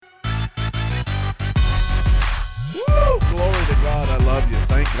love you.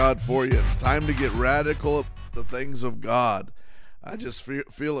 Thank God for you. It's time to get radical at the things of God. I just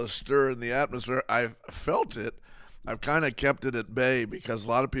feel a stir in the atmosphere. I've felt it. I've kind of kept it at bay because a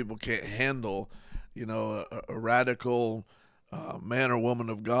lot of people can't handle, a radical man or woman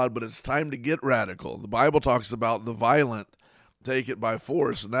of God. But it's time to get radical. The Bible talks about the violent take it by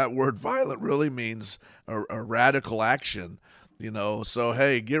force, and that word violent really means a radical action. So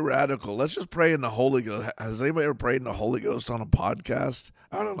hey, get radical. Let's just pray in the Holy Ghost. Has anybody ever prayed in the Holy Ghost on a podcast?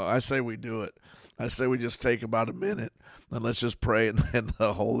 I don't know. I say we do it. I say we just take about a minute and let's just pray in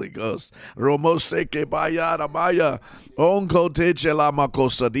the Holy Ghost.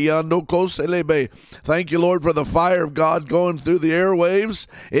 Thank you, Lord, for the fire of God going through the airwaves.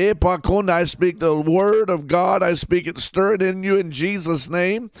 I speak the word of God. I speak it stirring in you in Jesus'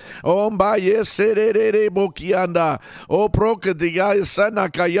 name. Come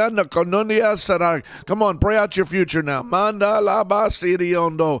on, pray out your future now. Manda la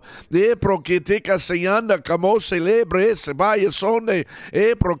basiriondo. De prokitika sayanda kamo celebre sebaya sonde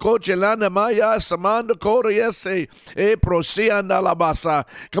e procoche lana maya samanda corriese e prosianda la basa.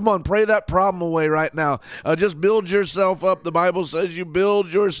 Come on, pray that problem away right now. Just build yourself up. The Bible says you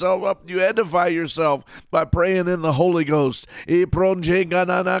build yourself up, you edify yourself by praying in the Holy Ghost. E pronje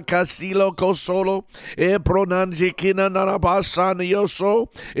ganana casilo cosolo e pronanji kinana basani yoso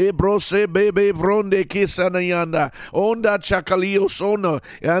e brose bebe fronde kisanayanda onda chacalio sono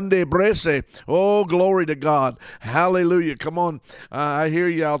ande brese. Oh, glory to God. Hallelujah. Come on. I hear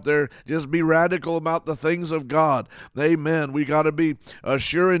you out there. Just be radical about the things of God. Amen. We got to be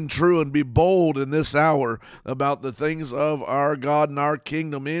sure and true and be bold in this hour about the things of our God and our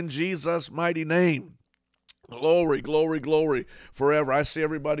kingdom in Jesus' mighty name. Glory, glory, glory forever. I see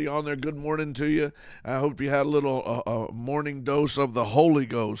everybody on there. Good morning to you. I hope you had a little morning dose of the Holy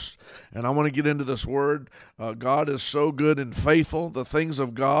Ghost. And I want to get into this word. God is so good and faithful. The things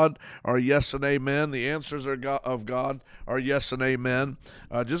of God are yes and amen. The answers of God are yes and amen.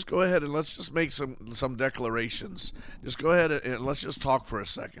 Just go ahead and let's just make some declarations. Just go ahead and let's just talk for a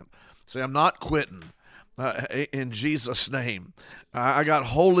second. Say, I'm not quitting. In Jesus' name. I got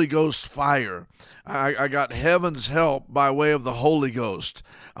Holy Ghost fire. I got heaven's help by way of the Holy Ghost.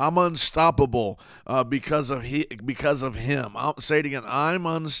 I'm unstoppable because of Him. I'll say it again. I'm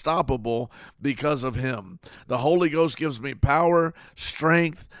unstoppable because of Him. The Holy Ghost gives me power,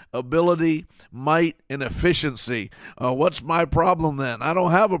 strength, ability, might, and efficiency. What's my problem then? I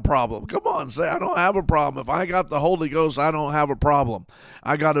don't have a problem. Come on, say I don't have a problem. If I got the Holy Ghost, I don't have a problem.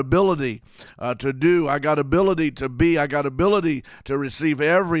 I got ability to do. I got ability to be. I got ability to receive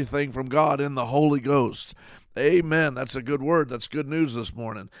everything from God in the Holy Ghost. Amen. That's a good word. That's good news this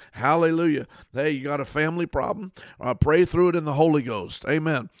morning. Hallelujah. Hey, you got a family problem? Pray through it in the Holy Ghost.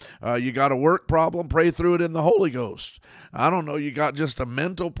 Amen. You got a work problem? Pray through it in the Holy Ghost. I don't know. You got just a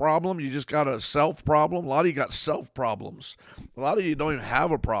mental problem? You just got a self problem? A lot of you got self problems. A lot of you don't even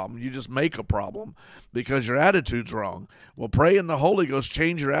have a problem. You just make a problem because your attitude's wrong. Well, pray in the Holy Ghost.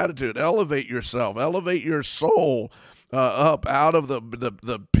 Change your attitude. Elevate yourself. Elevate your soul up out of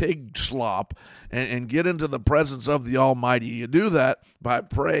the pig slop and get into the presence of the Almighty. You do that by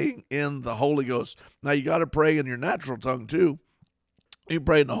praying in the Holy Ghost. Now, you got to pray in your natural tongue, too. You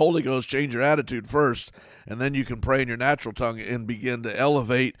pray in the Holy Ghost, change your attitude first, and then you can pray in your natural tongue and begin to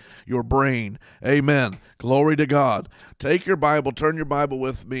elevate your brain. Amen. Glory to God. Take your Bible, turn your Bible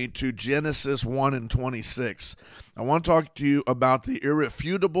with me to Genesis 1:26. I want to talk to you about the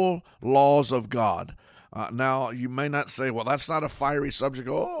irrefutable laws of God. Now, you may not say, well, that's not a fiery subject.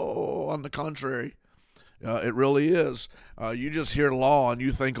 Oh, on the contrary, it really is. You just hear law and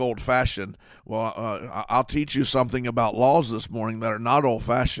you think old-fashioned. Well, I'll teach you something about laws this morning that are not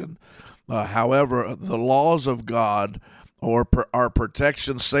old-fashioned. However, the laws of God are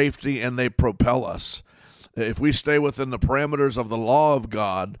protection, safety, and they propel us. If we stay within the parameters of the law of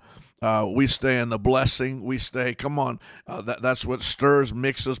God, we stay in the blessing. We stay, come on, that's what stirs,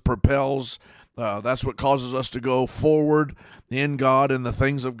 mixes, propels. That's what causes us to go forward in God and the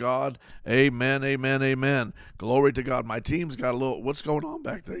things of God. Amen, amen, amen. Glory to God. My team's got a little, what's going on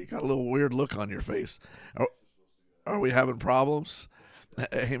back there? You got a little weird look on your face. Are we having problems?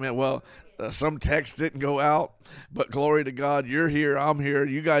 Amen. Well, some text didn't go out, but glory to God. You're here. I'm here.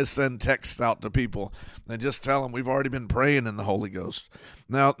 You guys send texts out to people and just tell them we've already been praying in the Holy Ghost.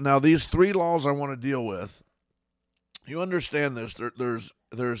 Now these three laws I want to deal with. You understand this. There's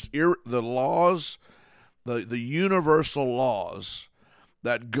the laws, the universal laws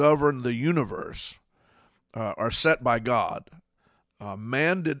that govern the universe are set by God.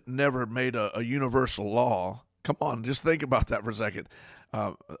 Man never made a universal law. Come on, just think about that for a second.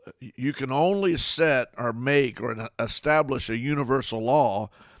 uh, you can only set or make or establish a universal law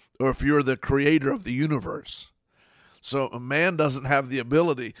or if you're the creator of the universe. So a man doesn't have the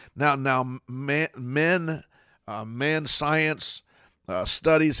ability. Now man science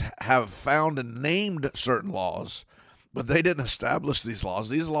studies have found and named certain laws, but they didn't establish these laws.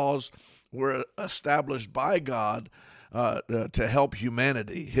 These laws were established by God to help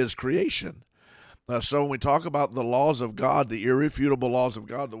humanity, his creation. So when we talk about the laws of God, the irrefutable laws of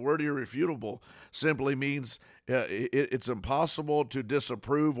God, the word irrefutable simply means it's impossible to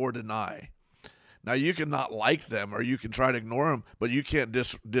disapprove or deny. Now, you can not like them or you can try to ignore them, but you can't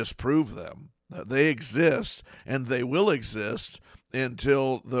disprove them. They exist, and they will exist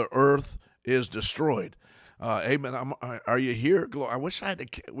until the earth is destroyed. Amen. Are you here? I wish I had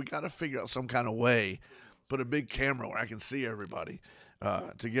to. We got to figure out some kind of way, put a big camera where I can see everybody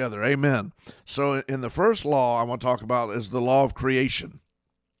together. Amen. So in the first law I want to talk about is the law of creation.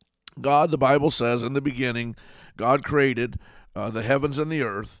 God, the Bible says, in the beginning, God created the heavens and the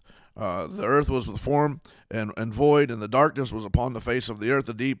earth. The earth was with form and void, and the darkness was upon the face of the earth,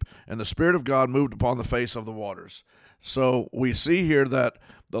 the deep, and the Spirit of God moved upon the face of the waters. So we see here that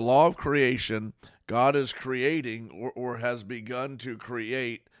the law of creation, God is creating or has begun to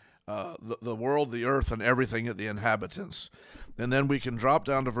create the world, the earth, and everything at the inhabitants. And then we can drop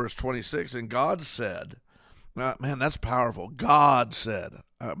down to verse 26, and God said, man, that's powerful. God said.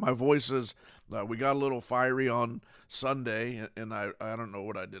 My voice is, we got a little fiery on Sunday, and I don't know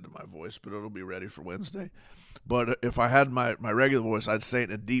what I did to my voice, but it'll be ready for Wednesday. But if I had my regular voice, I'd say it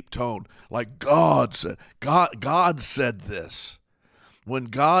in a deep tone, like God said. God said this. When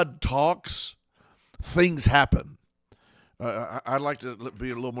God talks, things happen. I'd like to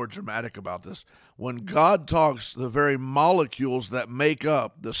be a little more dramatic about this. When God talks, the very molecules that make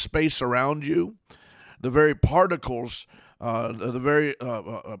up the space around you, the very particles, the very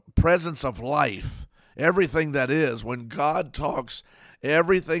presence of life, everything that is, when God talks,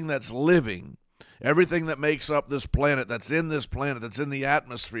 everything that's living, everything that makes up this planet, that's in this planet, that's in the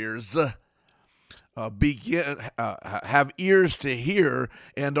atmospheres, have ears to hear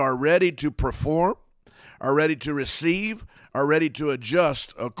and are ready to perform, are ready to receive, are ready to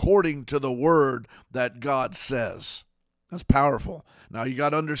adjust according to the word that God says. That's powerful. Now, you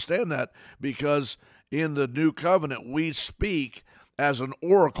got to understand that, because in the new covenant, we speak as an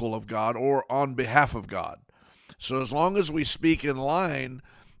oracle of God or on behalf of God. So as long as we speak in line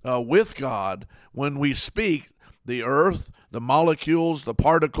with God, when we speak, the earth, the molecules, the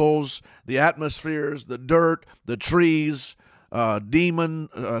particles, the atmospheres, the dirt, the trees, demon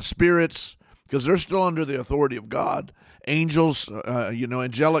spirits, because they're still under the authority of God, angels,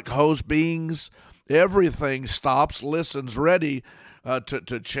 angelic host beings, everything stops, listens, ready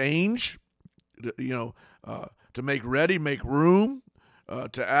to change, to make ready, make room,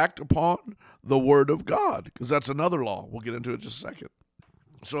 to act upon the word of God, because that's another law. We'll get into it in just a second.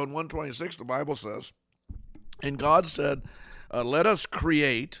 So in 126, the Bible says, and God said, let us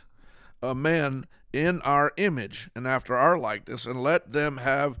create a man in our image and after our likeness, and let them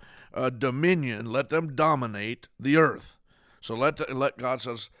have dominion, let them dominate the earth. So let God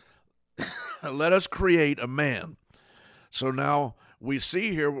says, let us create a man. So now we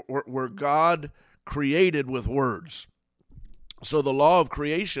see here where God created with words. So the law of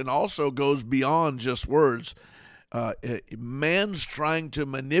creation also goes beyond just words. Man's trying to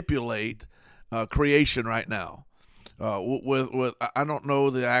manipulate creation right now. With I don't know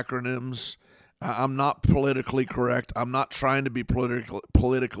the acronyms. I'm not politically correct. I'm not trying to be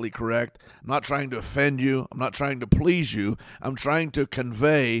politically correct. I'm not trying to offend you. I'm not trying to please you. I'm trying to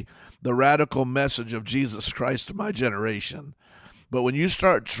convey the radical message of Jesus Christ to my generation. But when you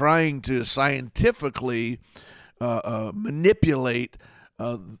start trying to scientifically manipulate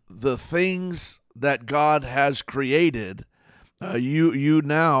the things that God has created, you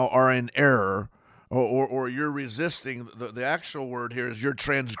now are in error, or you're resisting. The actual word here is you're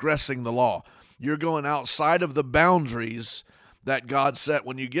transgressing the law. You're going outside of the boundaries that God set.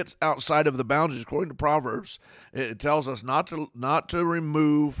 When you get outside of the boundaries, according to Proverbs, it tells us not to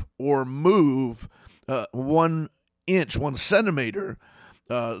remove or move 1 inch, 1 centimeter,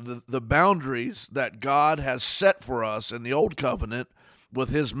 the boundaries that God has set for us in the old covenant with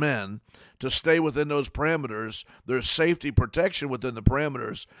his men, to stay within those parameters. There's safety protection within the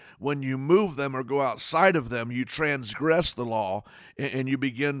parameters. When you move them or go outside of them, you transgress the law, and you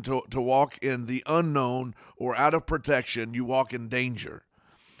begin to walk in the unknown, or out of protection, you walk in danger.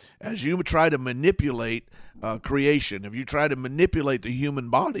 As you try to manipulate creation, if you try to manipulate the human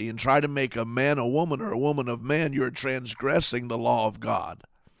body and try to make a man a woman or a woman of man, you're transgressing the law of God.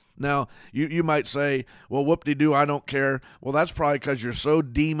 Now, you might say, well, whoop-de-doo, I don't care. Well, that's probably because you're so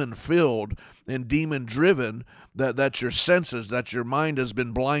demon-filled and demon-driven that your senses, that your mind has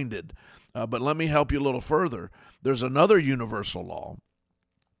been blinded. But let me help you a little further. There's another universal law,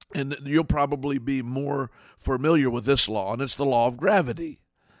 and you'll probably be more familiar with this law, and it's the law of gravity.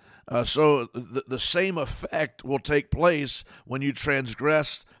 So the same effect will take place when you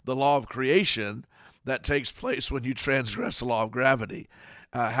transgress the law of creation that takes place when you transgress the law of gravity.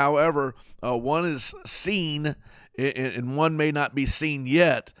 However, one is seen and one may not be seen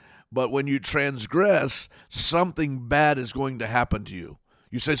yet, but when you transgress, something bad is going to happen to you.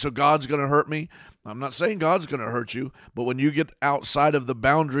 You say, so God's going to hurt me? I'm not saying God's going to hurt you, but when you get outside of the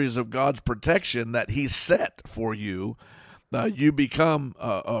boundaries of God's protection that he set for you, you become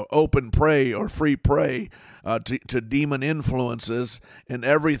open prey or free prey to demon influences and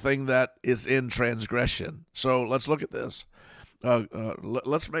everything that is in transgression. So let's look at this.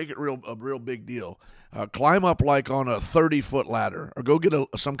 Let's make it a real big deal. Climb up like on a 30-foot ladder, or go get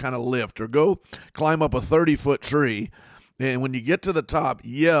some kind of lift, or go climb up a 30-foot tree. And when you get to the top,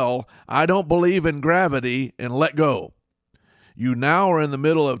 yell, I don't believe in gravity, and let go. You now are in the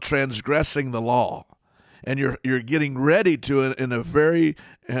middle of transgressing the law. And you're getting ready to, in a very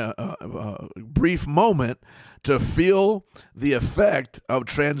brief moment, to feel the effect of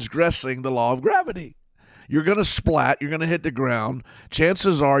transgressing the law of gravity. You're going to splat. You're going to hit the ground.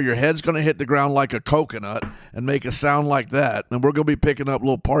 Chances are your head's going to hit the ground like a coconut and make a sound like that. And we're going to be picking up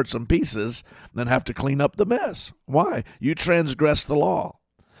little parts and pieces and have to clean up the mess. Why? You transgressed the law.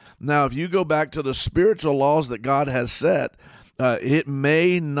 Now, if you go back to the spiritual laws that God has set, it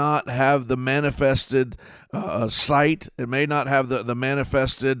may not have the manifested sight. It may not have the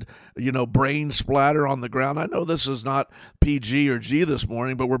manifested, brain splatter on the ground. I know this is not PG or G this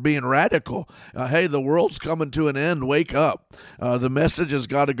morning, but we're being radical. Hey, the world's coming to an end. Wake up. The message has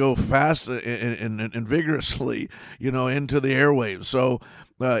got to go fast and vigorously, into the airwaves. So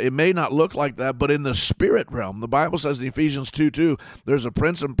it may not look like that, but in the spirit realm, the Bible says in Ephesians 2:2, there's a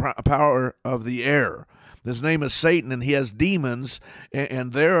prince and power of the air. His name is Satan, and he has demons,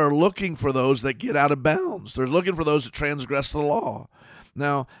 and they're looking for those that get out of bounds. They're looking for those that transgress the law.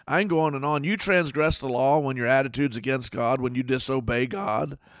 Now, I can go on and on. You transgress the law when your attitude's against God, when you disobey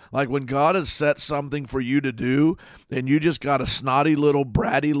God. Like when God has set something for you to do, and you just got a snotty little,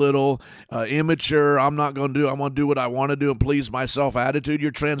 bratty little, immature, I'm going to do what I want to do and please myself attitude,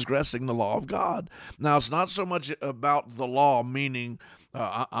 you're transgressing the law of God. Now, it's not so much about the law, meaning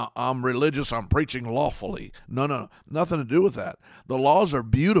I'm religious, I'm preaching lawfully. No, nothing to do with that. The laws are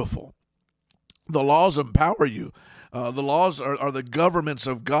beautiful. The laws empower you. The laws are the governments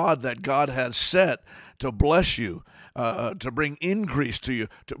of God that God has set to bless you, to bring increase to you,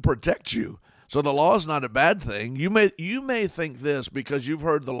 to protect you. So the law is not a bad thing. You may think this because you've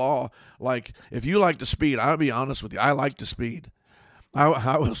heard the law. Like if you like to speed, I'll be honest with you, I like to speed.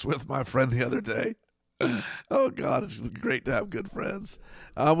 I was with my friend the other day. Oh, God, it's great to have good friends.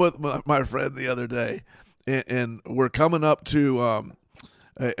 I'm with my friend the other day, and we're coming up to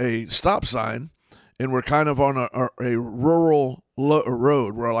a stop sign, and we're kind of on a rural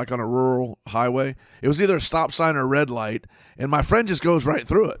road. We're like on a rural highway. It was either a stop sign or a red light, and my friend just goes right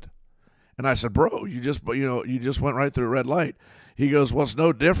through it. And I said, bro, you just went right through a red light. He goes, well, it's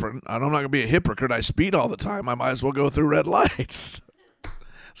no different. I'm not going to be a hypocrite. I speed all the time. I might as well go through red lights.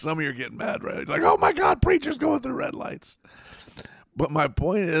 Some of you are getting mad, right? It's like, oh my God, preachers going through red lights. But my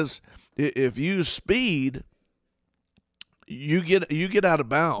point is, if you speed, you get out of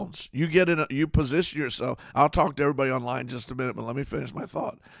bounds. You position yourself. I'll talk to everybody online in just a minute, but let me finish my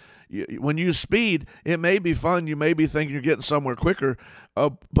thought. When you speed, it may be fun. You may be thinking you're getting somewhere quicker,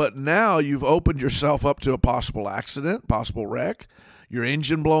 but now you've opened yourself up to a possible accident, possible wreck. Your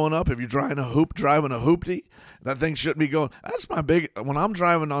engine blowing up. If you're driving a hoopty, that thing shouldn't be going. That's my big. When I'm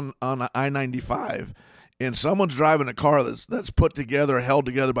driving on I-95 and someone's driving a car that's put together, held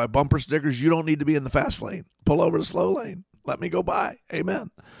together by bumper stickers, you don't need to be in the fast lane. Pull over the slow lane. Let me go by. Amen.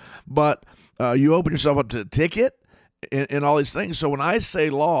 But you open yourself up to a ticket and all these things. So when I say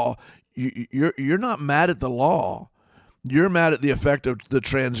law, you're not mad at the law. You're mad at the effect of the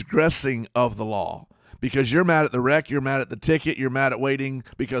transgressing of the law. Because you're mad at the wreck, you're mad at the ticket, you're mad at waiting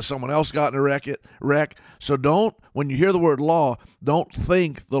because someone else got in a wreck. So when you hear the word law, don't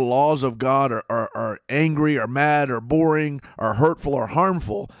think the laws of God are angry or mad or boring or hurtful or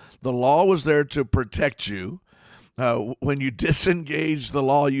harmful. The law was there to protect you. When you disengage the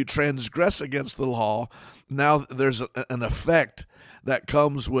law, you transgress against the law. Now there's an effect that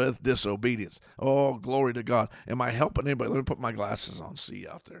comes with disobedience. Oh, glory to God. Am I helping anybody? Let me put my glasses on. See you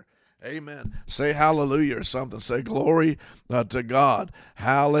out there. Amen. Say hallelujah or something. Say glory to God.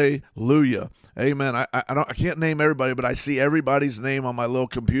 Hallelujah. Amen. I can't name everybody, but I see everybody's name on my little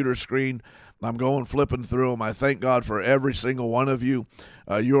computer screen. I'm going flipping through them. I thank God for every single one of you.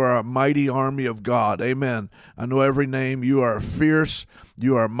 You are a mighty army of God. Amen. I know every name. You are fierce.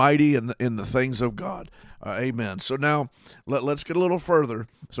 You are mighty in the things of God. Amen. So now let's get a little further.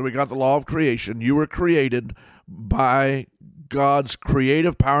 So we got the law of creation. You were created by God's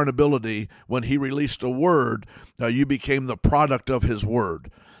creative power and ability. When he released a word, you became the product of his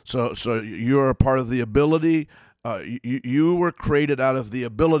word. So you're a part of the ability. You were created out of the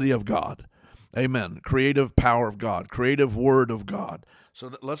ability of God. Amen. Creative power of God, creative word of God.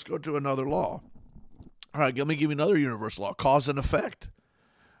 So let's go to another law. All right, let me give you another universal law, cause and effect.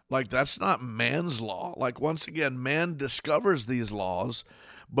 Like, that's not man's law. Like, once again, man discovers these laws,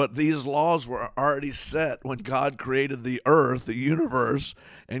 but these laws were already set when God created the earth, the universe,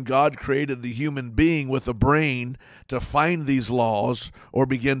 and God created the human being with a brain to find these laws or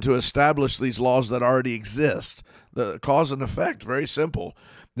begin to establish these laws that already exist. The cause and effect, very simple.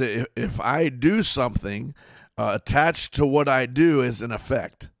 If I do something, attached to what I do is an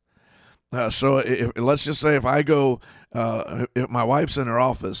effect. So let's just say if I go, if my wife's in her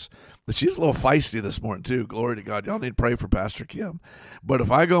office, she's a little feisty this morning too. Glory to God. Y'all need to pray for Pastor Kim. But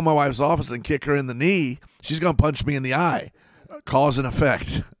if I go in my wife's office and kick her in the knee, she's going to punch me in the eye. Cause and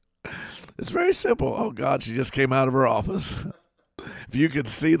effect. It's very simple. Oh God, she just came out of her office. If you could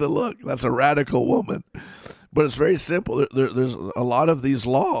see the look, that's a radical woman. But it's very simple. There's a lot of these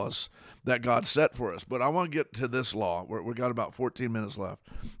laws that God set for us. But I want to get to this law. We've got about 14 minutes left.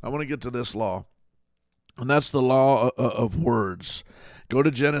 I want to get to this law, and that's the law of words. Go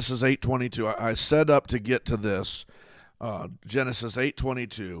to Genesis 8:22. I set up to get to this. Genesis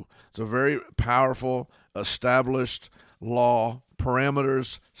 8:22. It's a very powerful, established law,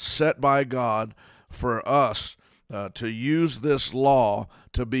 parameters set by God for us to use this law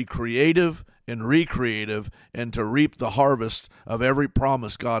to be creative and recreative and to reap the harvest of every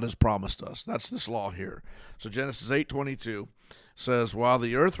promise God has promised us. That's this law here. So Genesis 8:22 says, while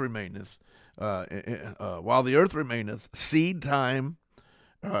the earth remaineth, seed time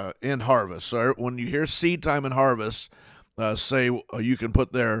and harvest. So when you hear seed time and harvest, you can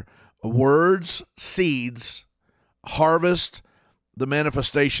put there words, seeds, harvest, the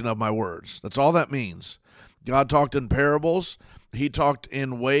manifestation of my words. That's all that means. God talked in parables. He talked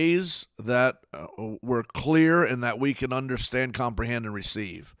in ways that were clear and that we can understand, comprehend, and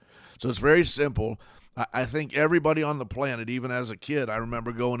receive. So it's very simple. I think everybody on the planet, even as a kid, I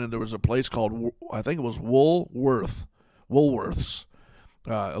remember going in, there was a place called, I think it was Woolworths,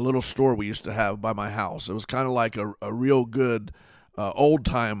 a little store we used to have by my house. It was kind of like a real good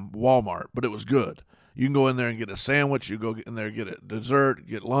old-time Walmart, but it was good. You can go in there and get a sandwich. You go in there and get a dessert,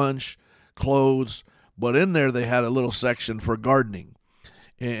 get lunch, clothes. But in there, they had a little section for gardening.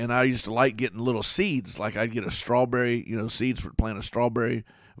 And I used to like getting little seeds. Like I'd get a strawberry, seeds for plant a strawberry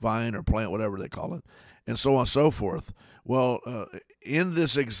vine or plant, whatever they call it, and so on and so forth. Well, in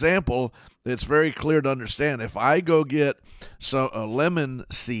this example, it's very clear to understand. If I go get some lemon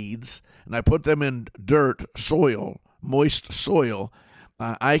seeds and I put them in dirt, soil, moist soil,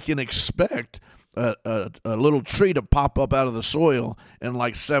 I can expect a little tree to pop up out of the soil in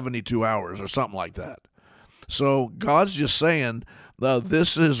like 72 hours or something like that. So God's just saying,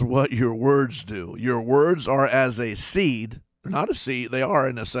 this is what your words do. Your words are as a seed. They're not a seed. They are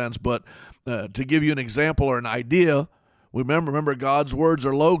in a sense, but to give you an example or an idea, remember God's words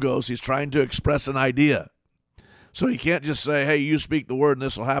are logos. He's trying to express an idea. So he can't just say, hey, you speak the word and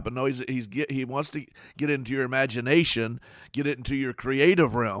this will happen. No, he wants to get into your imagination, get it into your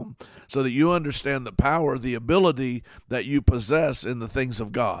creative realm so that you understand the power, the ability that you possess in the things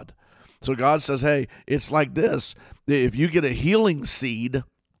of God. So God says, hey, it's like this. If you get a healing seed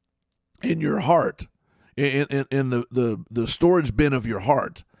in your heart, in the storage bin of your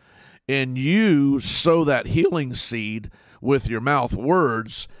heart, and you sow that healing seed with your mouth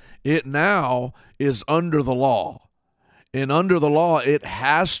words, it now is under the law. And under the law, it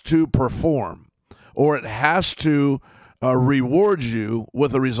has to perform, or it has to reward you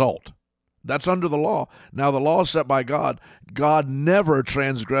with a result. That's under the law. Now, the law is set by God. God never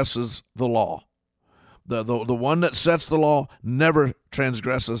transgresses the law. The one that sets the law never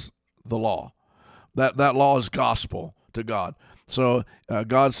transgresses the law. That law is gospel to God. So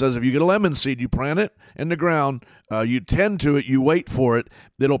God says, if you get a lemon seed, you plant it in the ground, you tend to it, you wait for it,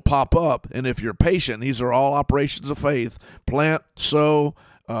 it'll pop up. And if you're patient, these are all operations of faith. Plant, sow,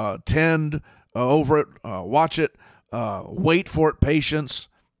 tend over it, watch it, wait for it, patience.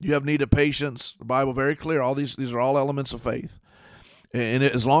 You have need of patience. The Bible very clear. All these are all elements of faith. And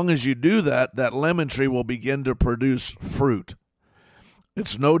as long as you do that, that lemon tree will begin to produce fruit.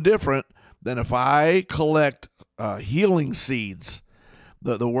 It's no different than if I collect healing seeds.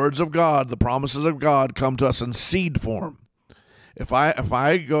 The words of God, the promises of God come to us in seed form. If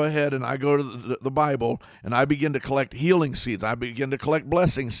I go ahead and I go to the Bible and I begin to collect healing seeds, I begin to collect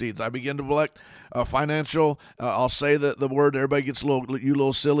blessing seeds, I begin to collect financial, I'll say that the word everybody gets you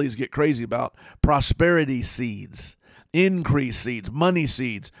little sillies get crazy about, prosperity seeds, increase seeds, money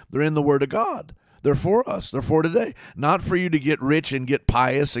seeds. They're in the Word of God. They're for us. They're for today. Not for you to get rich and get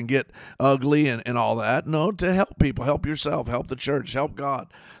pious and get ugly and all that. No, to help people, help yourself, help the church, help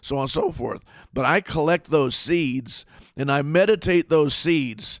God, so on and so forth. But I collect those seeds and I meditate those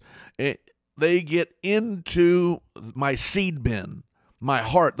seeds. They get into my seed bin, my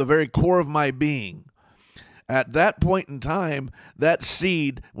heart, the very core of my being. At that point in time, that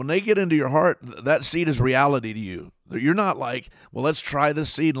seed, when they get into your heart, that seed is reality to you. You're not like, well, let's try this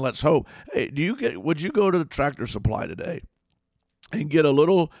seed and let's hope. Hey, would you go to the Tractor Supply today and get a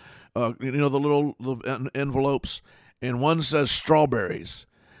little, the little envelopes, and one says strawberries?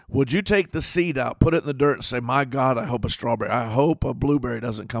 Would you take the seed out, put it in the dirt, and say, my God, I hope a strawberry, I hope a blueberry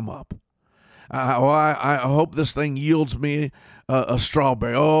doesn't come up. I hope this thing yields me a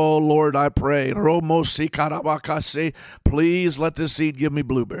strawberry. Oh, Lord, I pray. Please let this seed give me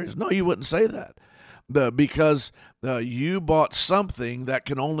blueberries. No, you wouldn't say that. Because you bought something that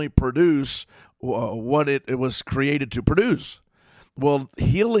can only produce what it was created to produce. Well,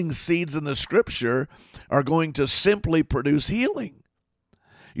 healing seeds in the Scripture are going to simply produce healing.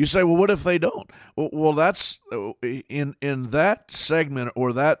 You say, well, what if they don't? Well, that's in that segment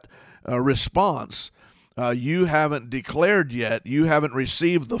or that response, you haven't declared yet, you haven't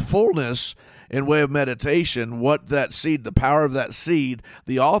received the fullness in way of meditation, what that seed, the power of that seed,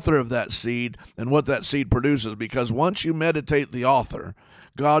 the author of that seed, and what that seed produces. Because once you meditate the author,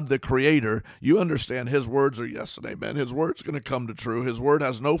 God the creator, you understand his words are yes and amen. His word's going to come to true. His word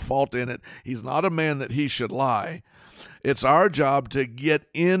has no fault in it. He's not a man that he should lie. It's our job to get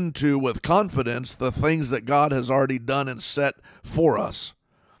into, with confidence, the things that God has already done and set for us.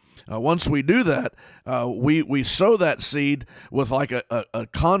 Once we do that, we sow that seed with like a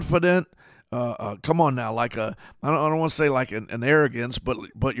confident, come on now, like I don't want to say like an arrogance,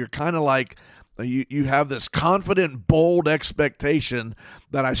 but you're kind of like, you have this confident, bold expectation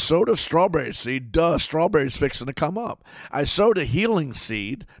that I sowed a strawberry seed, duh, strawberry's fixing to come up. I sowed a healing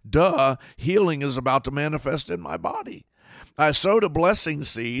seed, duh, healing is about to manifest in my body. I sowed a blessing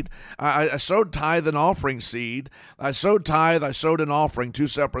seed. I sowed tithe and offering seed. I sowed tithe. I sowed an offering, two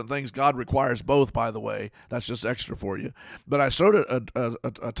separate things. God requires both, by the way. That's just extra for you. But I sowed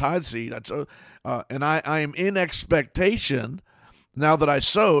a tithe seed. And I am in expectation. Now that I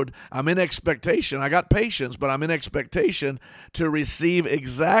sowed, I'm in expectation. I got patience, but I'm in expectation to receive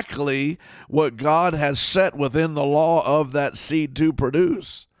exactly what God has set within the law of that seed to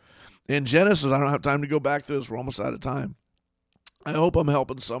produce. In Genesis, I don't have time to go back to this. We're almost out of time. I hope I'm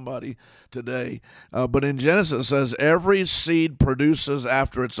helping somebody today. But in Genesis, it says, every seed produces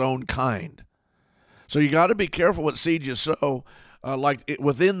after its own kind. So you got to be careful what seed you sow,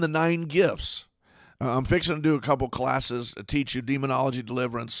 within the 9 gifts. I'm fixing to do a couple classes, teach you demonology,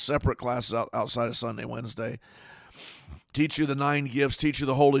 deliverance, separate classes outside of Sunday, Wednesday. Teach you the 9 gifts, teach you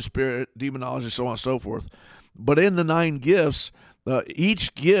the Holy Spirit, demonology, so on and so forth. But in the 9 gifts,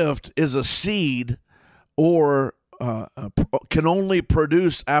 each gift is a seed or can only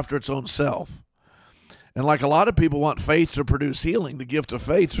produce after its own self. And like a lot of people want faith to produce healing, the gift of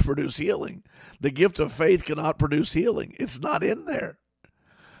faith to produce healing. The gift of faith cannot produce healing. It's not in there.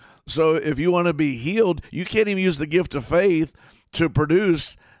 So if you want to be healed, you can't even use the gift of faith to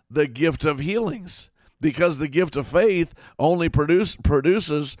produce the gift of healings, because the gift of faith only produces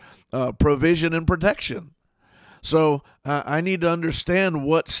provision and protection. So I need to understand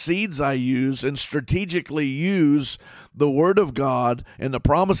what seeds I use and strategically use the Word of God and the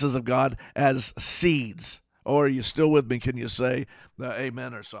promises of God as seeds. Or are you still with me? Can you say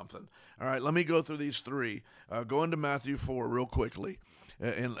amen or something? All right, let me go through these 3. Go into Matthew 4 real quickly,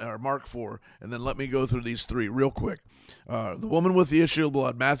 or Mark 4, and then let me go through these 3 real quick. The woman with the issue of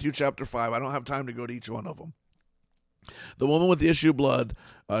blood, Matthew chapter 5. I don't have time to go to each one of them. The woman with the issue of blood,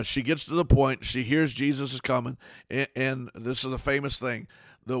 she gets to the point, she hears Jesus is coming, and this is a famous thing.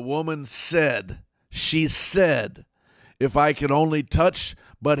 The woman said, if I can only touch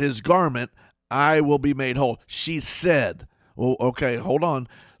but his garment, I will be made whole. She said, well, okay, hold on.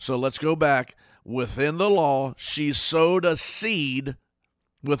 So let's go back. Within the law, she sowed a seed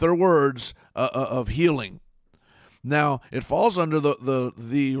with her words of healing. Now, it falls under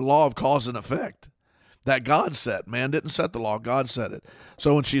the law of cause and effect. that God set. Man didn't set the law. God set it.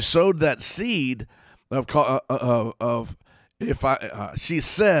 So when she sowed that seed she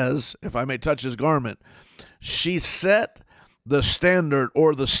says, if I may touch his garment, she set the standard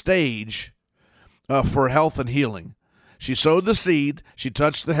or the stage for health and healing. She sowed the seed. She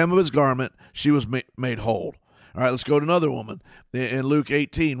touched the hem of his garment. She was made whole. All right, let's go to another woman. In Luke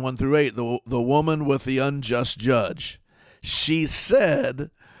 18, 1 through 8, the woman with the unjust judge. She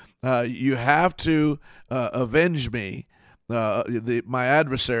said, you have to avenge me. My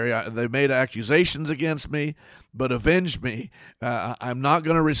adversary, they made accusations against me, but avenge me. I'm not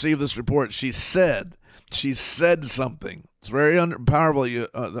going to receive this report. She said something. It's very powerful,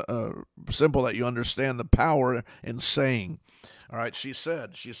 simple that you understand the power in saying. All right, she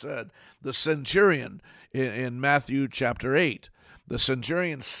said, the centurion in Matthew chapter 8, the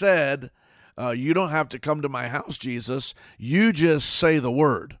centurion said, you don't have to come to my house, Jesus. You just say the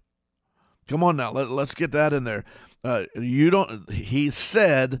word. Come on now, let's get that in there. He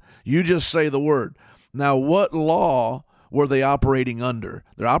said, you just say the word. Now, what law were they operating under?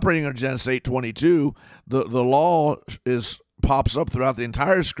 They're operating under Genesis 8:22. The law pops up throughout the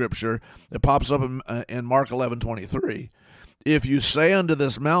entire scripture. It pops up in Mark 11:23. If you say unto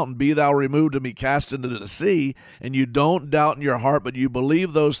this mountain, be thou removed and be cast into the sea, and you don't doubt in your heart, but you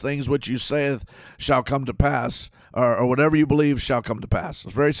believe those things which you saith shall come to pass, or whatever you believe shall come to pass.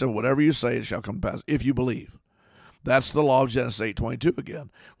 It's very simple. Whatever you say, it shall come to pass, if you believe. That's the law of Genesis 8:22 again.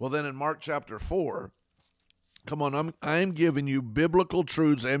 Well, then in Mark chapter 4, come on, I'm giving you biblical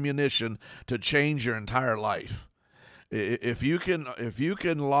truths, ammunition to change your entire life. If you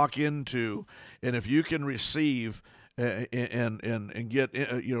can lock into, and if you can receive and get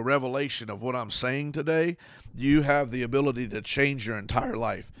revelation of what I'm saying today, you have the ability to change your entire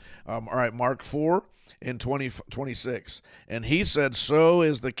life. All right, Mark 4 and 26. And he said, so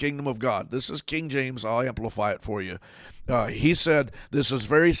is the kingdom of God. This is King James. I'll amplify it for you. He said, this is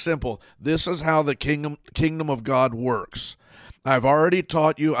very simple. This is how the kingdom of God works. I've already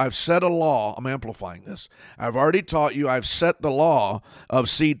taught you, I've set a law. I'm amplifying this. I've already taught you, I've set the law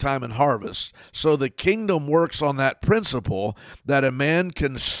of seed time and harvest. So the kingdom works on that principle that a man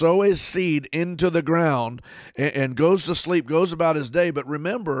can sow his seed into the ground and goes to sleep, goes about his day. But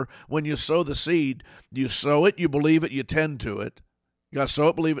remember, when you sow the seed, you sow it, you believe it, you tend to it. You got to sow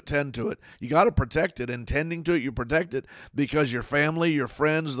it, believe it, tend to it. You got to protect it. And tending to it, you protect it because your family, your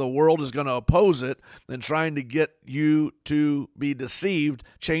friends, the world is going to oppose it and trying to get you to be deceived,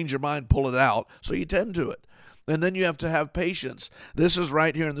 change your mind, pull it out. So you tend to it. And then you have to have patience. This is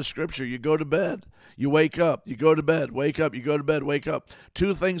right here in the scripture. You go to bed, you wake up, you go to bed, wake up, you go to bed, wake up.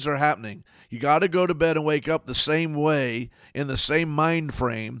 Two things are happening. You got to go to bed and wake up the same way, in the same mind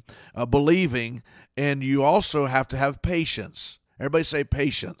frame, believing, and you also have to have patience. Everybody say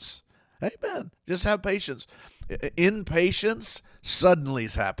patience. Amen. Just have patience. In patience,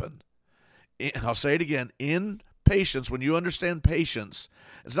 suddenlies happen. I'll say it again. In patience, when you understand patience,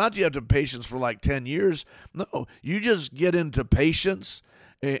 it's not you have to have patience for like 10 years. No, you just get into patience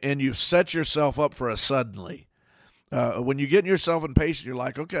and you set yourself up for a suddenly. When you get yourself impatient, you're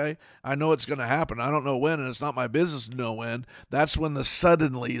like, okay, I know it's going to happen. I don't know when, and it's not my business to know when. That's when the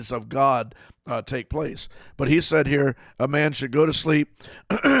suddenlies of God take place. But he said here, a man should go to sleep,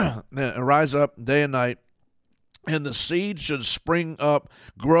 rise up day and night, and the seed should spring up,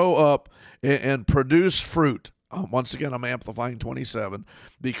 grow up, and produce fruit. Once again, I'm amplifying 27,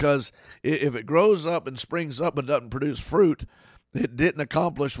 because if it grows up and springs up but doesn't produce fruit, it didn't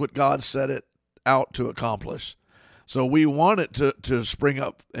accomplish what God set it out to accomplish. So we want it to spring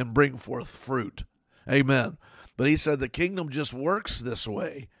up and bring forth fruit. Amen. But he said the kingdom just works this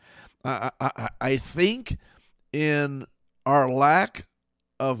way. I think in our lack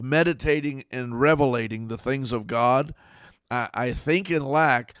of meditating and revelating the things of God, I think in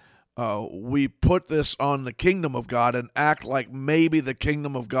lack, we put this on the kingdom of God and act like maybe the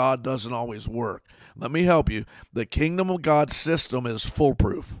kingdom of God doesn't always work. Let me help you. The kingdom of God system is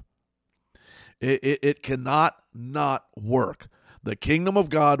foolproof. It cannot not work. The kingdom of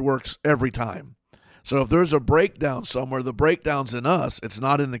God works every time. So if there's a breakdown somewhere, the breakdown's in us. It's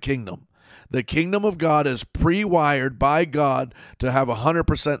not in the kingdom. The kingdom of God is pre-wired by God to have a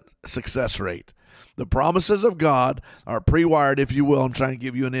 100% success rate. The promises of God are pre-wired, if you will. I'm trying to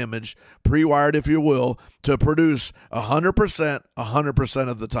give you an image. Pre-wired, if you will, to produce 100%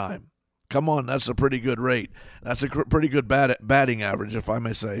 of the time. Come on, that's a pretty good rate. That's a pretty good batting average, if I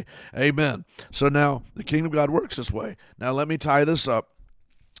may say. Amen. So now, the kingdom of God works this way. Now, let me tie this up.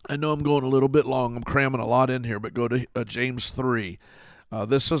 I know I'm going a little bit long. I'm cramming a lot in here, but go to James 3.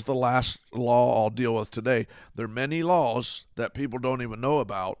 This is the last law I'll deal with today. There are many laws that people don't even know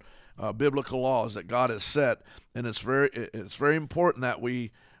about, biblical laws that God has set, and it's very important that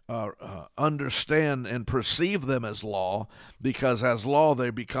we understand and perceive them as law, because as law they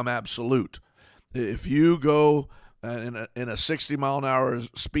become absolute. If you go in a 60-mile-an-hour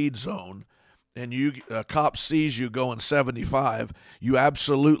speed zone and a cop sees you going 75, you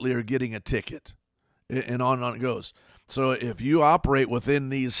absolutely are getting a ticket, and on it goes. So if you operate within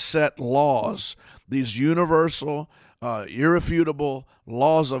these set laws, these universal, irrefutable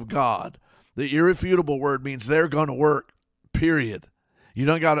laws of God, the irrefutable word means they're going to work, period. You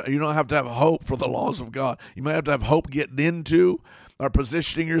don't have to have hope for the laws of God. You might have to have hope getting into or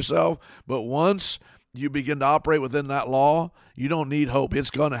positioning yourself, but once you begin to operate within that law, you don't need hope.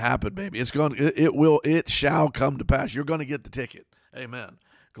 It's going to happen, baby. It shall come to pass. You're going to get the ticket. Amen.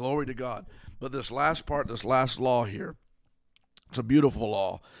 Glory to God. But this last part, this last law here, it's a beautiful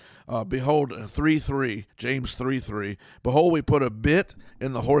law. Behold, 3:3, James 3:3. Behold, we put a bit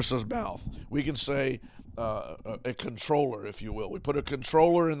in the horse's mouth. We can say a controller, if you will. We put a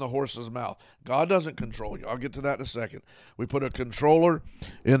controller in the horse's mouth. God doesn't control you. I'll get to that in a second. We put a controller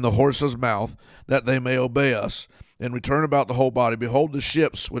in the horse's mouth that they may obey us and return about the whole body. Behold, the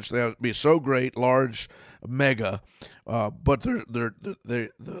ships, which they be so great, large, mega, but the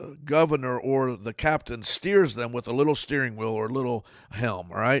governor or the captain steers them with a little steering wheel or a little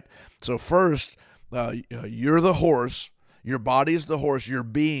helm, all right? So first, you're the horse. Your body's the horse. Your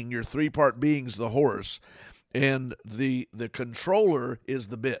being, your three-part being's the horse. And the controller is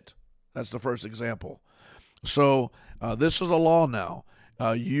the bit. That's the first example. So this is a law now.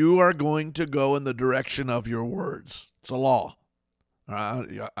 You are going to go in the direction of your words. It's a law.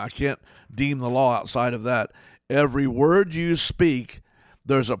 I can't deem the law outside of that. Every word you speak,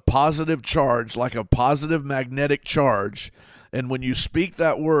 there's a positive charge, like a positive magnetic charge. And when you speak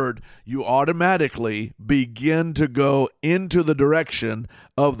that word, you automatically begin to go into the direction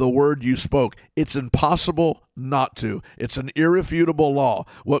of the word you spoke. It's impossible not to. It's an irrefutable law.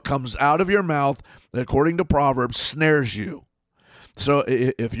 What comes out of your mouth, according to Proverbs, snares you. So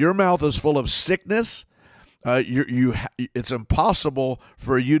if your mouth is full of sickness, it's impossible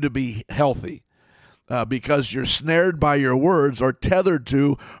for you to be healthy. Because you're snared by your words, or tethered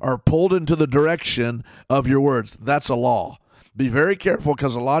to, or pulled into the direction of your words. That's a law. Be very careful,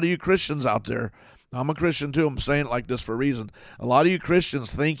 because a lot of you Christians out there, I'm a Christian too, I'm saying it like this for a reason. A lot of you Christians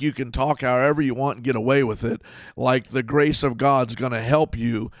think you can talk however you want and get away with it, like the grace of God's going to help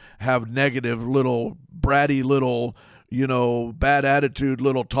you have negative little, bratty little, bad attitude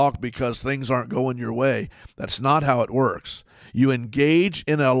little talk because things aren't going your way. That's not how it works. You engage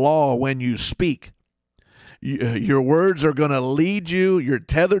in a law when you speak. Your words are going to lead you, you're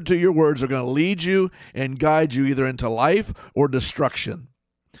tethered to your words, are going to lead you and guide you either into life or destruction.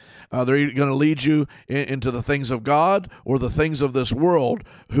 They're going to lead you into the things of God or the things of this world,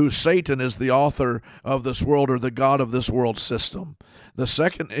 who Satan is the author of this world, or the god of this world system. The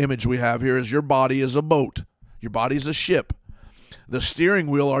second image we have here is your body is a boat. Your body is a ship. The steering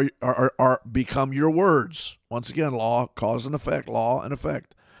wheel are become your words. Once again, law, cause and effect, law and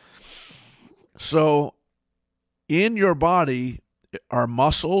effect. So in your body are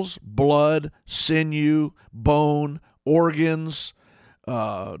muscles, blood, sinew, bone, organs,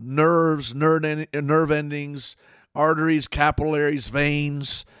 nerves, nerve endings, arteries, capillaries,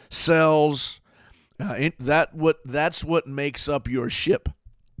 veins, cells. That's what makes up your ship,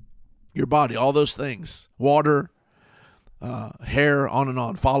 your body, all those things. Water, hair, on and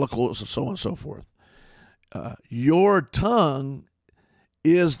on, follicles, so on and so forth. Your tongue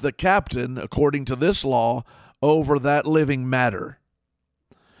is the captain, according to this law, over that living matter.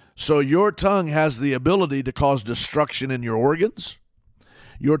 So your tongue has the ability to cause destruction in your organs.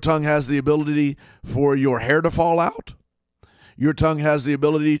 Your tongue has the ability for your hair to fall out. Your tongue has the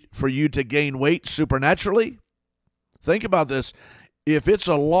ability for you to gain weight supernaturally. Think about this. If it's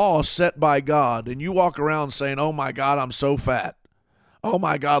a law set by God and you walk around saying, oh my God, I'm so fat. Oh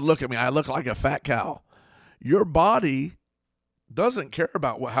my God, look at me. I look like a fat cow. Your body doesn't care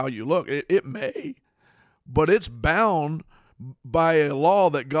about how you look. It may. But it's bound by a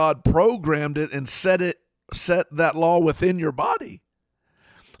law that God programmed it and set that law within your body.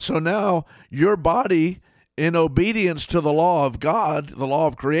 So now your body, in obedience to the law of God, the law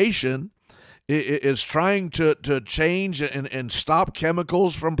of creation, is trying to change and stop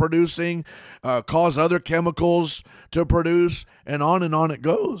chemicals from producing, cause other chemicals to produce, and on it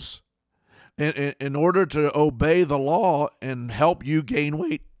goes. In order to obey the law and help you gain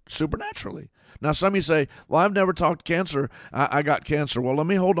weight supernaturally. Now, some of you say, well, I've never talked cancer. I got cancer. Well, let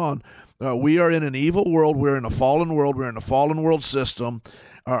me hold on. We are in an evil world. We're in a fallen world. We're in a fallen world system.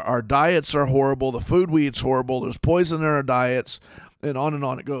 Our diets are horrible. The food we eat is horrible. There's poison in our diets, and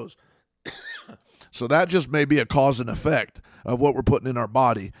on it goes. So that just may be a cause and effect of what we're putting in our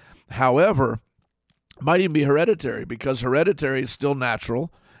body. However, it might even be hereditary, because hereditary is still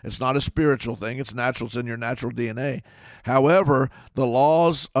natural. It's not a spiritual thing. It's natural. It's in your natural DNA. However, the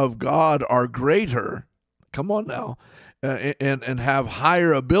laws of God are greater. Come on now. And have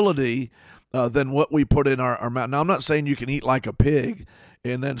higher ability than what we put in our mouth. Now, I'm not saying you can eat like a pig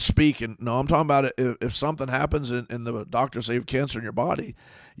and then speak. No, I'm talking about if something happens and the doctor say you have cancer in your body,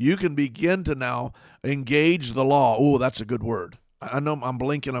 you can begin to now engage the law. Oh, that's a good word. I know I'm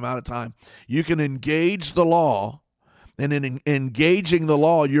blinking. I'm out of time. You can engage the law, and in engaging the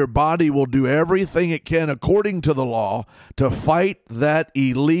law, your body will do everything it can according to the law to fight that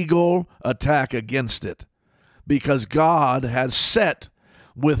illegal attack against it. Because God has set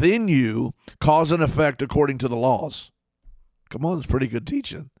within you cause and effect according to the laws. Come on, it's pretty good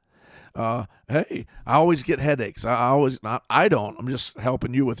teaching. Hey, I always get headaches. I don't. I'm just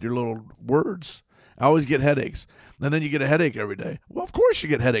helping you with your little words. I always get headaches. And then you get a headache every day. Well, of course you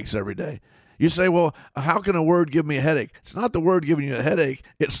get headaches every day. You say, well, how can a word give me a headache? It's not the word giving you a headache.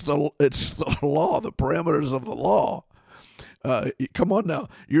 It's the law, the parameters of the law. Come on now.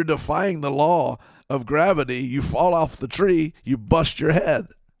 You're defying the law of gravity. You fall off the tree, you bust your head.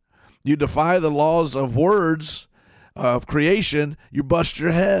 You defy the laws of words, of creation, you bust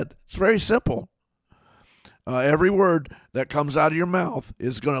your head. It's very simple. Every word that comes out of your mouth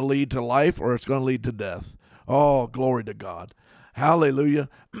is going to lead to life, or it's going to lead to death. Oh, glory to God. Hallelujah.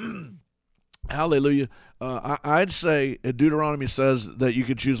 Hallelujah. I'd say Deuteronomy says that you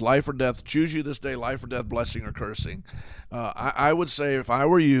could choose life or death. Choose you this day, life or death, blessing or cursing. I would say if I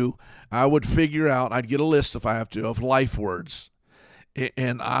were you, I would figure out, I'd get a list if I have to, of life words.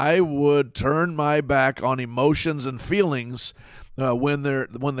 And I would turn my back on emotions and feelings when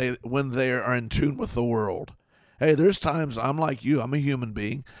they are in tune with the world. Hey, there's times I'm like you. I'm a human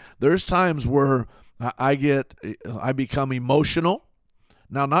being. There's times where I become emotional.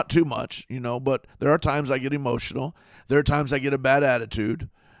 Now, not too much, but there are times I get emotional. There are times I get a bad attitude.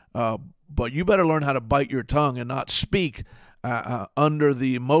 But you better learn how to bite your tongue and not speak under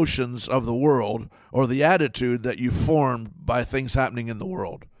the emotions of the world or the attitude that you formed by things happening in the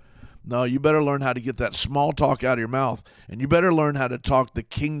world. No, you better learn how to get that small talk out of your mouth, and you better learn how to talk the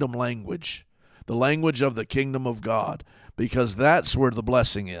kingdom language, the language of the kingdom of God, because that's where the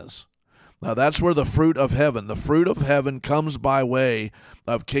blessing is. Now, that's where the fruit of heaven comes by way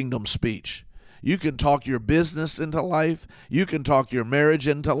of kingdom speech. You can talk your business into life. You can talk your marriage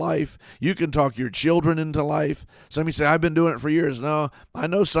into life. You can talk your children into life. Some of you say, I've been doing it for years. No, I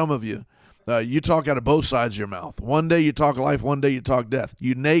know some of you. You talk out of both sides of your mouth. One day you talk life, one day you talk death.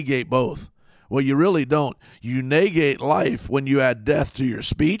 You negate both. Well, you really don't. You negate life when you add death to your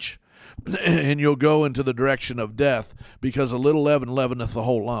speech, and you'll go into the direction of death, because a little leaven leaveneth the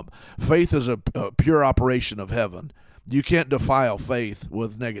whole lump. Faith is a pure operation of heaven. You can't defile faith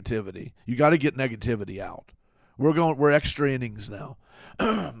with negativity. You got to get negativity out. We're extra innings now.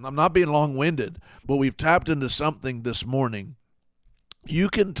 I'm not being long-winded, but we've tapped into something this morning. You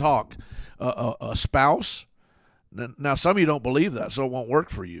can talk a spouse. Now, some of you don't believe that, so it won't work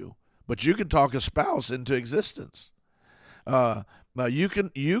for you. But you can talk a spouse into existence. Now, you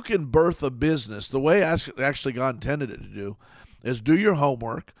can birth a business. The way actually God intended it to do is do your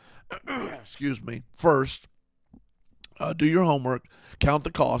homework. Excuse me. First, do your homework. Count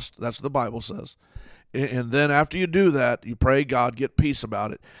the cost. That's what the Bible says. And then after you do that, you pray God, get peace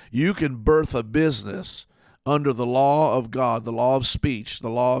about it. You can birth a business under the law of God, the law of speech, the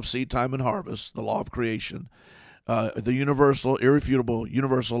law of seed time and harvest, the law of creation, the universal, irrefutable,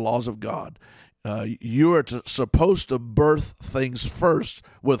 universal laws of God. You are supposed to birth things first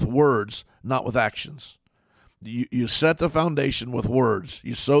with words, not with actions. You set the foundation with words.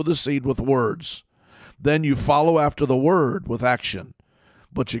 You sow the seed with words. Then you follow after the word with action.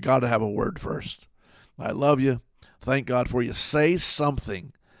 But you got to have a word first. I love you. Thank God for you. Say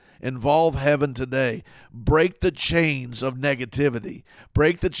something. Involve heaven today. Break the chains of negativity.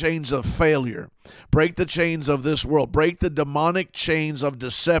 Break the chains of failure. Break the chains of this world. Break the demonic chains of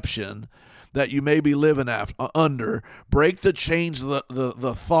deception that you may be living under. Break the chains,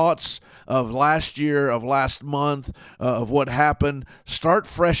 the thoughts of last year, of last month, of what happened. Start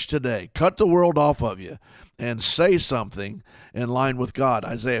fresh today. Cut the world off of you and say something in line with God.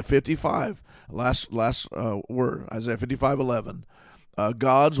 Isaiah 55, last word, Isaiah 55:11.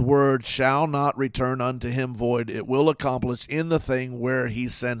 God's word shall not return unto him void. It will accomplish in the thing where he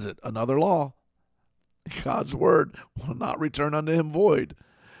sends it. Another law. God's word will not return unto him void.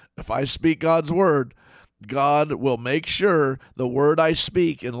 If I speak God's word, God will make sure the word I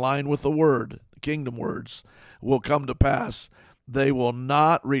speak in line with the word, the kingdom words, will come to pass. They will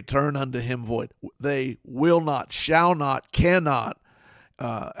not return unto him void. They will not, shall not, cannot,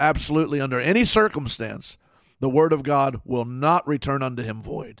 absolutely under any circumstance, the word of God will not return unto him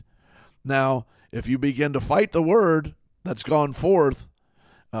void. Now, if you begin to fight the word that's gone forth,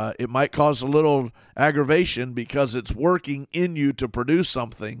 it might cause a little aggravation because it's working in you to produce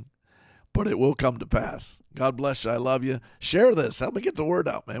something, but it will come to pass. God bless you. I love you. Share this. Help me get the word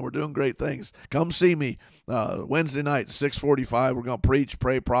out, man. We're doing great things. Come see me Wednesday night, 6:45. We're going to preach,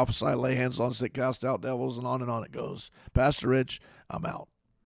 pray, prophesy, lay hands on sick, cast out devils, and on it goes. Pastor Rich, I'm out.